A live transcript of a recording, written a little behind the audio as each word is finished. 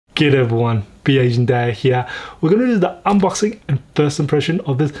Good everyone, Be Asian Day here. We're going to do the unboxing and first impression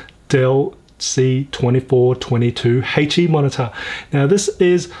of this Dell C2422HE monitor. Now this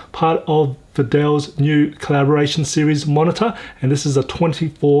is part of the Dell's new collaboration series monitor, and this is a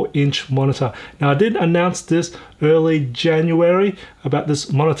 24-inch monitor. Now I did announce this early January about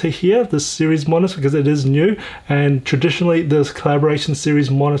this monitor here, this series monitor, because it is new, and traditionally this collaboration series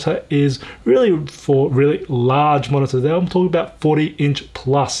monitor is really for really large monitors. I'm talking about 40-inch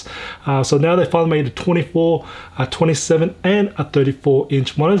plus. So now they finally made a 24, a 27 and a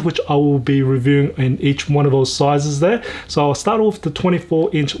 34-inch monitor, which I will be reviewing in each one of those sizes there. So I'll start off with the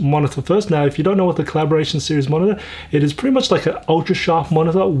 24-inch monitor first. Now if you don't know what the collaboration series monitor, it is pretty much like an ultra sharp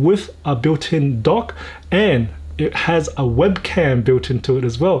monitor with a built-in dock, and it has a webcam built into it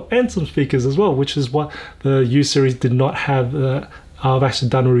as well, and some speakers as well, which is what the U series did not have. I've actually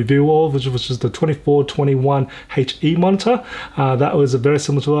done a review of, which is the 2421HE monitor. That was very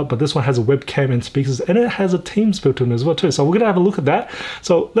similar to that, but this one has a webcam and speakers, and it has a Teams built in as well too. So we're gonna have a look at that.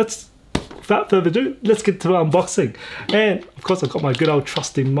 So without further ado, let's get to the unboxing. And of course, I've got my good old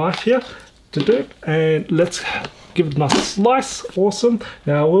trusty knife here to do it, and let's give it a nice slice. Awesome.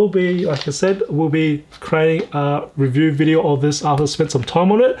 Now we'll be, like I said, we'll be creating a review video of this after I spent some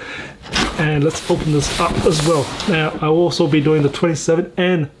time on it. And let's open this up as well. Now I'll also be doing the 27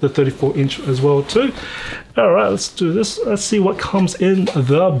 and the 34-inch as well too. All right, let's do this. Let's see what comes in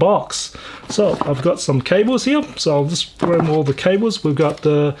the box. So I've got some cables here, so I'll just throw in all the cables. We've got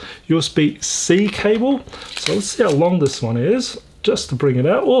the USB-C cable, so let's see how long this one is, just to bring it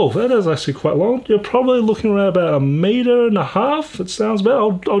out. Oh, that is actually quite long. You're probably looking around about 1.5 meters. It sounds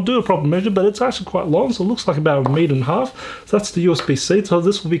about. I'll do a proper measure, but it's actually quite long, so it looks like about 1.5 meters. So that's the USB-C. So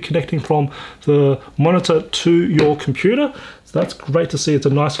this will be connecting from the monitor to your computer. So that's great to see. It's a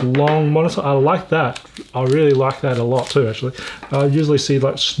nice long monitor. I like that. I really like that a lot too, actually. I usually see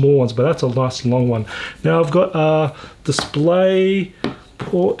like small ones, but that's a nice long one. Now I've got a display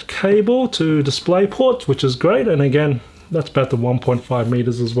port cable to display port, which is great. And again, that's about the 1.5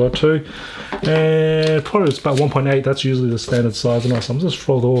 meters as well too, and probably it's about 1.8. That's usually the standard size. And so I'm just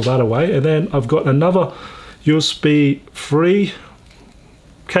throw all that away, and then I've got another USB-free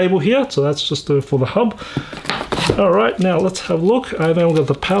cable here, so that's just for the hub. All right, now let's have a look. And then we've got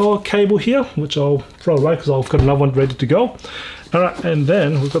the power cable here, which I'll throw away because I've got another one ready to go. All right, and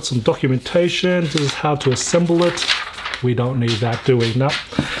then we've got some documentation. This is how to assemble it. We don't need that, do we? No.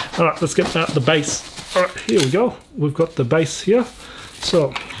 All right, let's get out the base. All right, here we go. We've got the base here.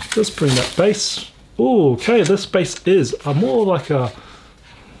 So let's bring that base. Oh, okay, this base is more like a,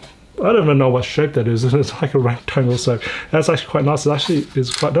 I don't even know what shape that is. It's like a rectangle, so that's actually quite nice. It actually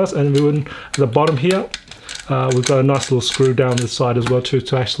is quite nice. And then at the bottom here, we've got a nice little screw down this side as well too,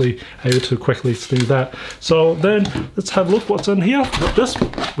 to actually able to quickly do that. So then let's have a look what's in here. This,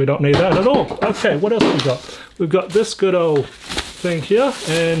 we don't need that at all. Okay, what else we got? We've got this good old thing here,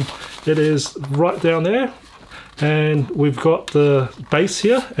 and it is right down there, and we've got the base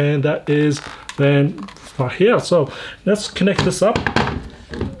here, and that is then right here. So let's connect this up,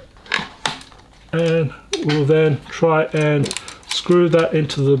 and we'll then try and screw that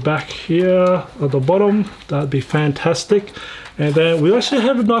into the back here at the bottom. That'd be fantastic. And then we actually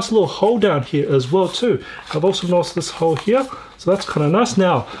have a nice little hole down here as well too. I've also noticed this hole here, so that's kind of nice.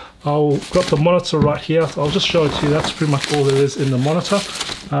 Now I've got the monitor right here, so I'll just show it to you. That's pretty much all there is in the monitor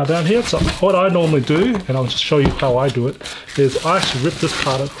down here. So what I normally do, and I'll just show you how I do it, is I actually rip this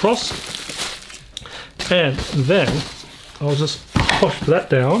part across, and then I'll just push that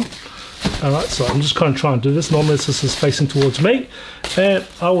down. All right, so I'm just kind of trying to do this. Normally this is facing towards me, and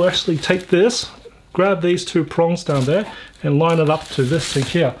I will actually take this, grab these two prongs down there, and line it up to this thing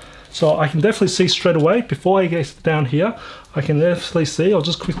here. So I can definitely see straight away, before I get down here, I can definitely see, I'll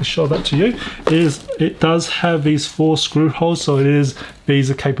just quickly show that to you, it does have these 4 screw holes, so it is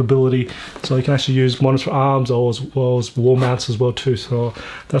VESA capability. So you can actually use monitor arms or as well as wall mounts as well too. So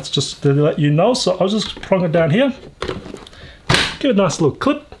that's just to let you know. So I'll just prong it down here, give it a nice little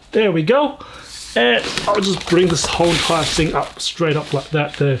clip. There we go. And I'll just bring this whole entire thing up, straight up like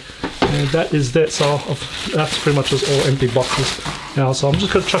that there. And that is that. So that's pretty much just all empty boxes now. So I'm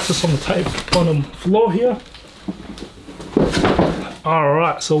just going to chuck this on the table, on the floor here. All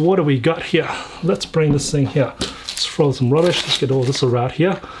right, so what do we got here? Let's bring this thing here. Let's throw some rubbish. Let's get all this around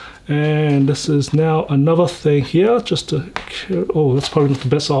here. And this is now another thing here, just to, oh, that's probably not the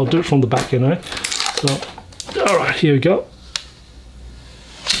best. So I'll do it from the back, So, all right, here we go.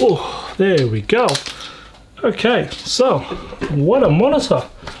 Oh, there we go. Okay, so what a monitor.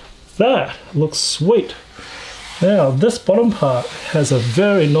 That looks sweet. Now this bottom part has a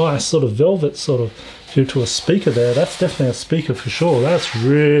very nice sort of velvet sort of due to a speaker there. That's definitely a speaker for sure. That's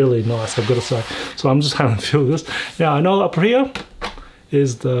really nice, I've got to say. So I'm just having to feel this. Now I know up here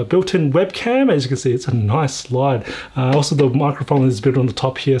is the built-in webcam. As you can see, it's a nice slide. Also the microphone is built on the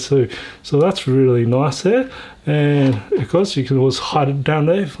top here too. So that's really nice there. And of course you can always hide it down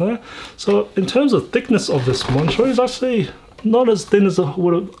there. So in terms of thickness of this monitor, is actually not as thin as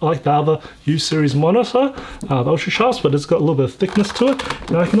like the other U series monitor, the Ultra Sharps, but it's got a little bit of thickness to it.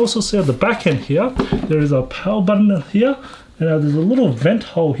 Now I can also see at the back end here, there is a power button here. And there's a little vent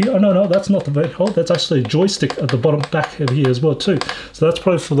hole here. Oh no, that's not the vent hole. That's actually a joystick at the bottom back of here as well too. So that's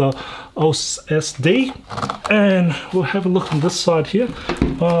probably for the OSD. And we'll have a look on this side here.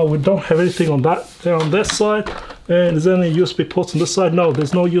 We don't have anything on that there on that side. And is there any USB ports on this side? No,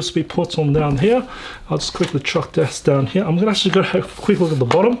 there's no USB ports on down here. I'll just quickly chuck this down here. I'm gonna actually go have a quick look at the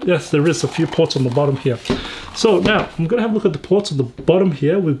bottom. Yes, there is a few ports on the bottom here. So now I'm gonna have a look at the ports at the bottom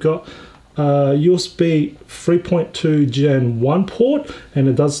here. We've got USB 3.2 Gen 1 port, and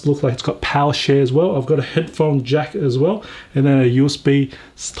it does look like it's got power share as well. I've got a headphone jack as well, and then a USB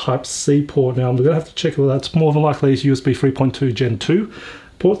type C port. Now I'm gonna have to check whether that's more than likely it's USB 3.2 Gen 2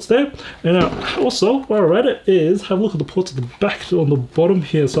 ports there. And also while we're at it is have a look at the ports at the back on the bottom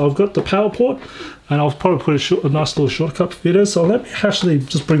here. So I've got the power port, and I'll probably put a nice little shortcut video. So let me actually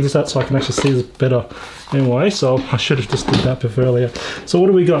just bring this out so I can actually see this better anyway. So I should have just did that before earlier. So what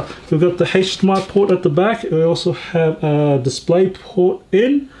do we got? We've got the HDMI port at the back. We also have a display port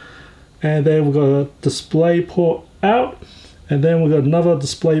in, and then we've got a display port out, and then we've got another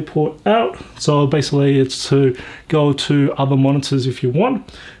display port out. So basically it's to go to other monitors if you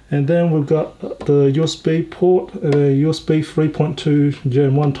want. And then we've got the USB port, USB 3.2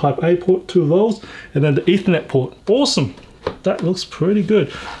 Gen 1 Type A port, 2 of those, and then the Ethernet port. Awesome, that looks pretty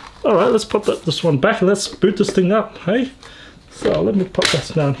good. All right, let's put this one back and let's boot this thing up, hey? So let me put this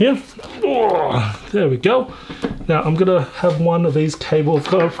down here. Oh, there we go. Now I'm gonna have one of these cables,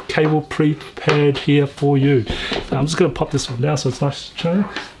 got a cable prepared here for you. Now I'm just gonna pop this one down so it's nice to show.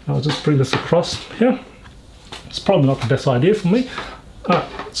 I'll just bring this across here. It's probably not the best idea for me.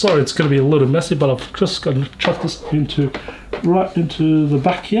 Sorry, it's going to be a little messy, but I've just got to chuck this right into the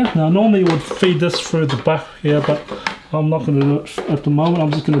back here. Now normally you would feed this through the back here, but I'm not going to do it at the moment.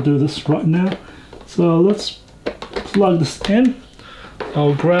 I'm just going to do this right now. So let's plug this in.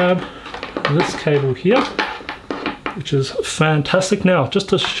 I'll grab this cable here, which is fantastic. Now just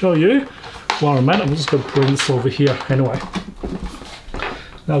to show you where I'm at, I'm just going to bring this over here anyway.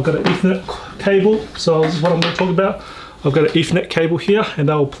 Now I've got an Ethernet cable, so this is what I'm going to talk about. I've got an Ethernet cable here, and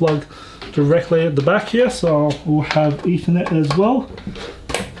that will plug directly at the back here, so we'll have Ethernet as well.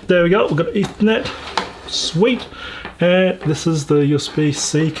 There we go, we've got Ethernet, sweet. And this is the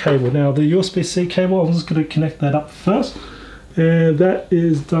USB-C cable. Now the USB-C cable, I'm just going to connect that up first, and that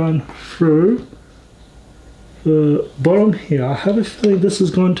is done through the bottom here. I have a feeling this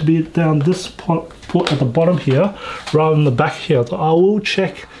is going to be down this port at the bottom here rather than the back here. So I will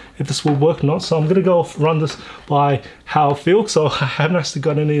check if this will work or not. So I'm going to go run this by how I feel. So I haven't actually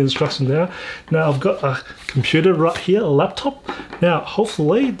got any instruction there. Now I've got a computer right here, a laptop. Now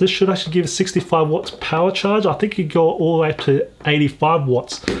hopefully this should actually give 65 watts power charge. I think you go all the way up to 85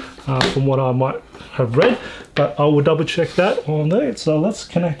 watts from what I might have read, but I will double check that on there. So let's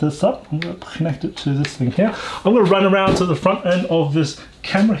connect this up. I'm going to connect it to this thing here. I'm going to run around to the front end of this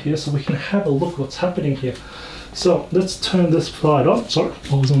camera here so we can have a look what's happening here. So let's turn this side on. Sorry,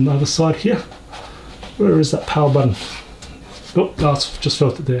 I was on the other side here. Where is that power button? Oh, no, it's just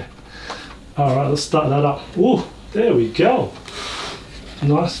felt it there. All right, let's start that up. Oh, there we go.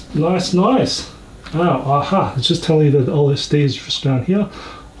 Nice, nice, nice. Oh, aha, it's just telling you that the OSD is just down here.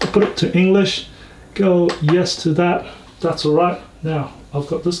 I'll put it to English. Go yes to that. That's all right. Now, I've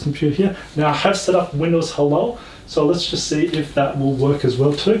got this computer here. Now, I have set up Windows Hello. So let's just see if that will work as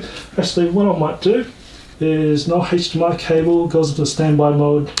well too. Actually, what I might do is no HDMI cable, goes into standby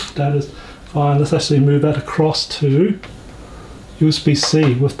mode. That is fine. Let's actually move that across to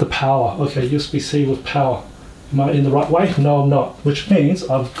USB-C with the power. Okay, USB-C with power. Am I in the right way? No, I'm not. Which means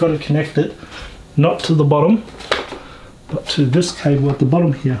I've got to connect it not to the bottom, but to this cable at the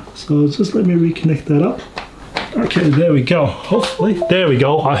bottom here. So just let me reconnect that up. Okay, there we go. Hopefully, there we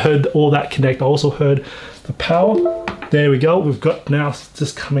go. I heard all that connect. I also heard the power. There we go. We've got now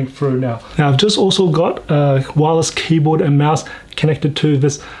just coming through now. Now I've just also got a wireless keyboard and mouse connected to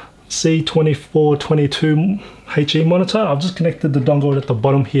this C2422HE monitor. I've just connected the dongle at the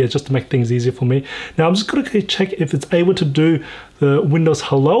bottom here just to make things easier for me. Now I'm just going to check if it's able to do the Windows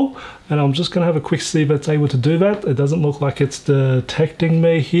Hello, and I'm just going to have a quick see if it's able to do that. It doesn't look like it's detecting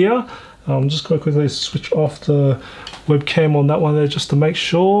me here. I'm just going to quickly switch off the webcam on that one there just to make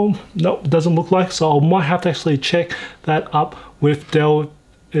sure. Nope, doesn't look like, so I might have to actually check that up with Dell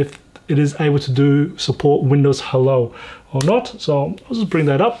if it is able to support Windows Hello or not. So I'll just bring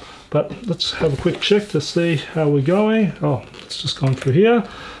that up, but let's have a quick check to see how we're going. Oh, it's just gone through here.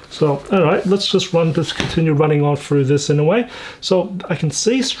 So, all right, let's just continue running on through this anyway. So I can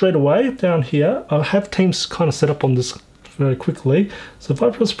see straight away down here, I have Teams kind of set up on this very quickly. So if I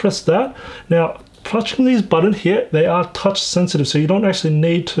just press that, now touching these buttons here, they are touch sensitive, so you don't actually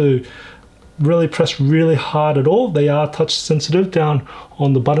need to really press really hard at all. They are touch sensitive down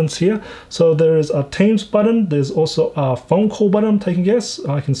on the buttons here. So there is a Teams button, there's also a phone call button, I'm taking a guess.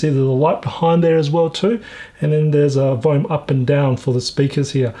 I can see there's a light behind there as well too, and then there's a volume up and down for the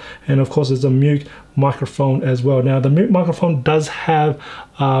speakers here, and of course there's a mute microphone as well. Now the mute microphone does have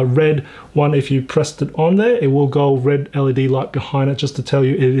a red one. If you pressed it on there, it will go red LED light behind it just to tell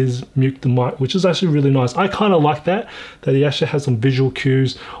you it is mute the mic, which is actually really nice. I kind of like that it actually has some visual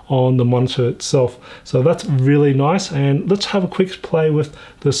cues on the monitor itself, so that's really nice. And let's have a quick play with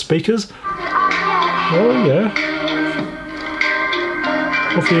the speakers. Oh yeah,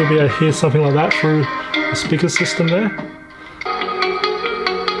 hopefully you'll be able to hear something like that through the speaker system there.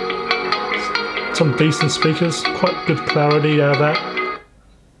 Some decent speakers, quite good clarity out of that.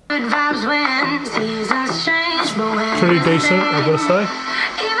 Pretty decent, I've got to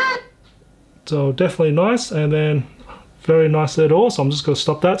say. So definitely nice, and then very nice at all. So I'm just going to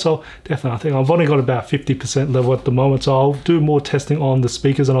stop that. So definitely, I think I've only got about 50% level at the moment. So I'll do more testing on the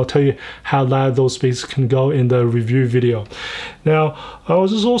speakers, and I'll tell you how loud those speakers can go in the review video. Now, I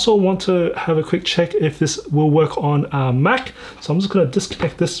just also want to have a quick check if this will work on a Mac. So I'm just going to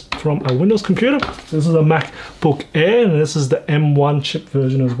disconnect this from a Windows computer. This is a Macbook Air, and this is the M1 chip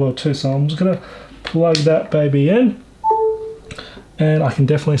version as well too. So I'm just going to plug that baby in, and I can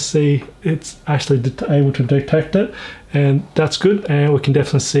definitely see it's actually able to detect it, and that's good, and we can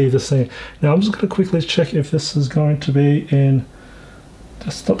definitely see this thing. Now I'm just going to quickly check if this is going to be in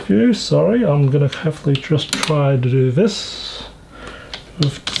desktop view. Sorry, I'm going to hopefully just try to do this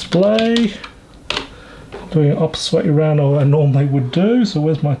with display, doing it opposite way around or I normally would do. So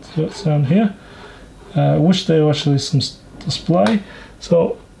where's my sound here? I wish there was actually some display.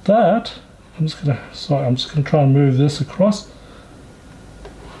 So that, I'm just going to try and move this across.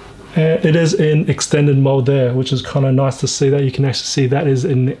 And it is in extended mode there, which is kind of nice to see that you can actually see that is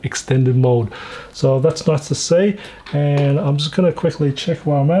in extended mode. So that's nice to see. And I'm just going to quickly check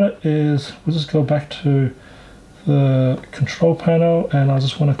while I'm at it is, we'll just go back to the control panel, and I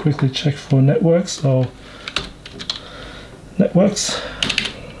just want to quickly check for networks. So networks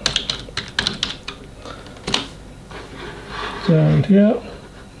down here.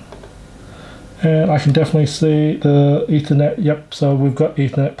 And I can definitely see the Ethernet. Yep, so we've got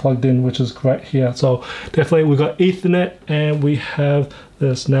Ethernet plugged in, which is great here. So definitely we've got Ethernet, and we have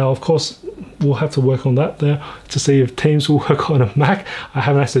this. Now, of course, we'll have to work on that there to see if Teams will work on a Mac. I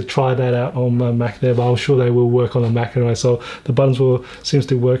haven't actually tried that out on my Mac there, but I'm sure they will work on a Mac anyway. So the buttons seems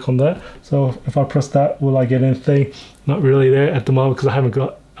to work on that. So if I press that, will I get anything? Not really there at the moment because I haven't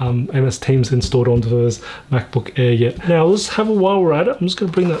got MS Teams installed onto this MacBook Air yet. Now let's have a while we're at it. I'm just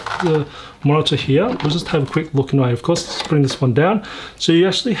going to bring the monitor here. We'll just have a quick look anyway. Of course, let's bring this one down. So you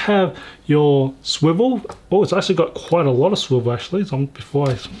actually have your swivel. Oh, it's actually got quite a lot of swivel actually. So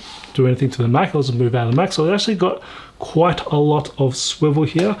before I do anything to the Mac, I'll just move out of the Mac. So it actually got quite a lot of swivel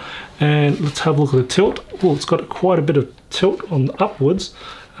here. And let's have a look at the tilt. Oh, it's got quite a bit of tilt on the upwards.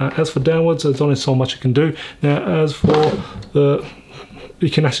 As for downwards, there's only so much you can do. Now, as for you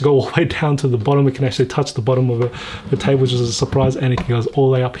can actually go all the way down to the bottom. We can actually touch the bottom of the table, which is a surprise, and it goes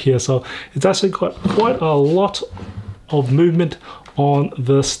all the way up here. So it's actually got quite a lot of movement on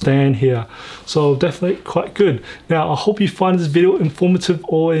the stand here. So definitely quite good. Now, I hope you find this video informative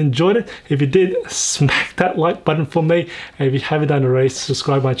or enjoyed it. If you did, smack that like button for me. And if you haven't done already,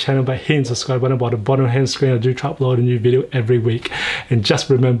 subscribe my channel by hitting the subscribe button by the bottom hand screen. I do try to upload a new video every week. And just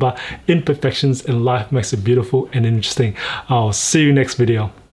remember, imperfections in life makes it beautiful and interesting. I'll see you next video.